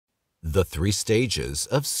The 3 stages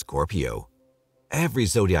of Scorpio. Every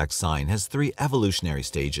zodiac sign has 3 evolutionary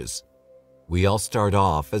stages. We all start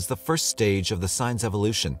off as the first stage of the sign's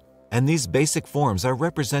evolution, and these basic forms are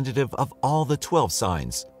representative of all the 12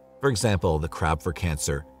 signs. For example, the crab for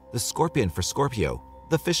Cancer, the scorpion for Scorpio,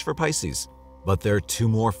 the fish for Pisces. But there are 2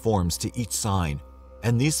 more forms to each sign,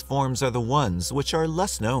 and these forms are the ones which are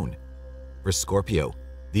less known. For Scorpio,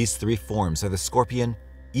 these 3 forms are the scorpion,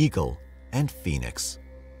 eagle, and phoenix.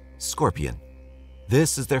 Scorpion.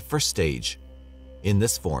 This is their first stage. In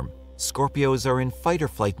this form, Scorpios are in fight or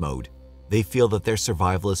flight mode. They feel that their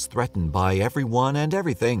survival is threatened by everyone and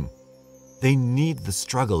everything. They need the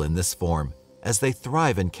struggle in this form, as they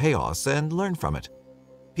thrive in chaos and learn from it.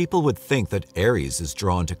 People would think that Aries is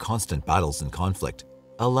drawn to constant battles and conflict.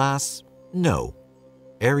 Alas, no.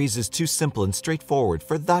 Aries is too simple and straightforward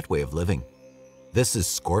for that way of living. This is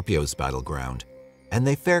Scorpio's battleground, and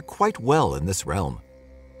they fare quite well in this realm.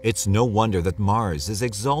 It's no wonder that Mars is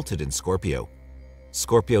exalted in Scorpio.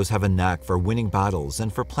 Scorpios have a knack for winning battles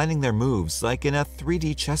and for planning their moves like in a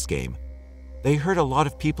 3D chess game. They hurt a lot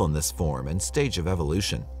of people in this form and stage of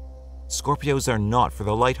evolution. Scorpios are not for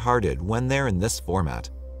the lighthearted when they're in this format.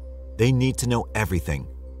 They need to know everything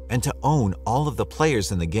and to own all of the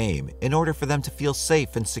players in the game in order for them to feel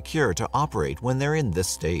safe and secure to operate when they're in this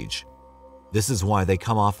stage. This is why they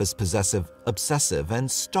come off as possessive, obsessive, and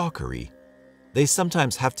stalkery. They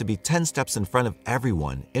sometimes have to be 10 steps in front of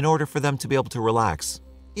everyone in order for them to be able to relax,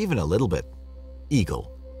 even a little bit.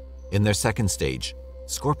 Eagle. In their second stage,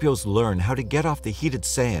 Scorpios learn how to get off the heated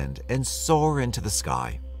sand and soar into the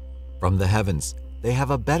sky. From the heavens, they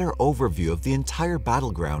have a better overview of the entire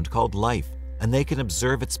battleground called life, and they can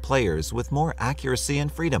observe its players with more accuracy and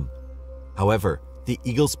freedom. However, the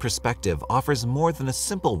eagle's perspective offers more than a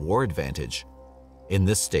simple war advantage. In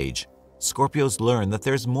this stage, Scorpios learn that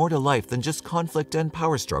there's more to life than just conflict and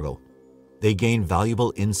power struggle. They gain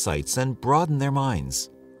valuable insights and broaden their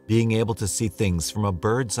minds. Being able to see things from a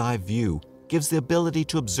bird's eye view gives the ability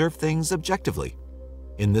to observe things objectively.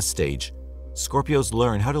 In this stage, Scorpios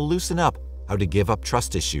learn how to loosen up, how to give up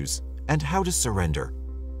trust issues, and how to surrender.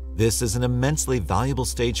 This is an immensely valuable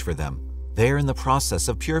stage for them. They are in the process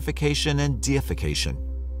of purification and deification.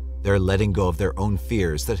 They're letting go of their own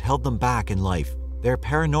fears that held them back in life. Their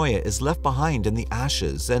paranoia is left behind in the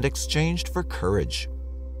ashes and exchanged for courage.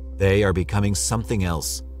 They are becoming something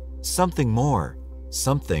else, something more,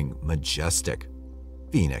 something majestic.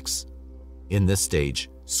 Phoenix. In this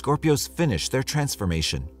stage, Scorpios finish their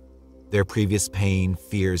transformation. Their previous pain,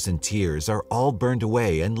 fears, and tears are all burned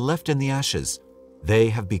away and left in the ashes. They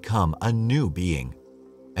have become a new being,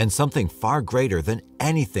 and something far greater than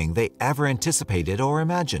anything they ever anticipated or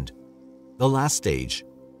imagined. The last stage,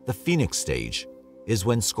 the Phoenix stage, is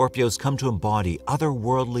when Scorpios come to embody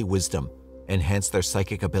otherworldly wisdom, enhance their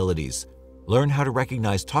psychic abilities, learn how to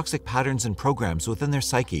recognize toxic patterns and programs within their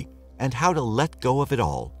psyche, and how to let go of it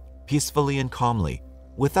all, peacefully and calmly,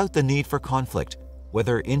 without the need for conflict,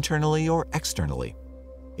 whether internally or externally.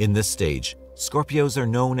 In this stage, Scorpios are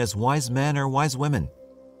known as wise men or wise women.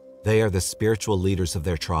 They are the spiritual leaders of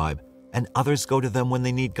their tribe, and others go to them when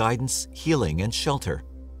they need guidance, healing, and shelter.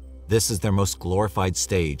 This is their most glorified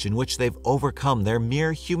stage in which they've overcome their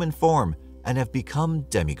mere human form and have become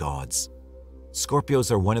demigods. Scorpios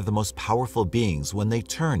are one of the most powerful beings when they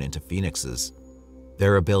turn into phoenixes.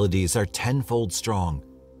 Their abilities are tenfold strong,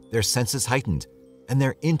 their senses heightened, and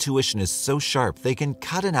their intuition is so sharp they can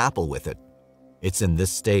cut an apple with it. It's in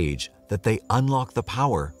this stage that they unlock the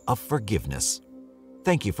power of forgiveness.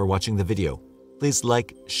 Thank you for watching the video. Please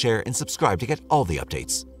like, share, and subscribe to get all the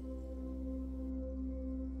updates.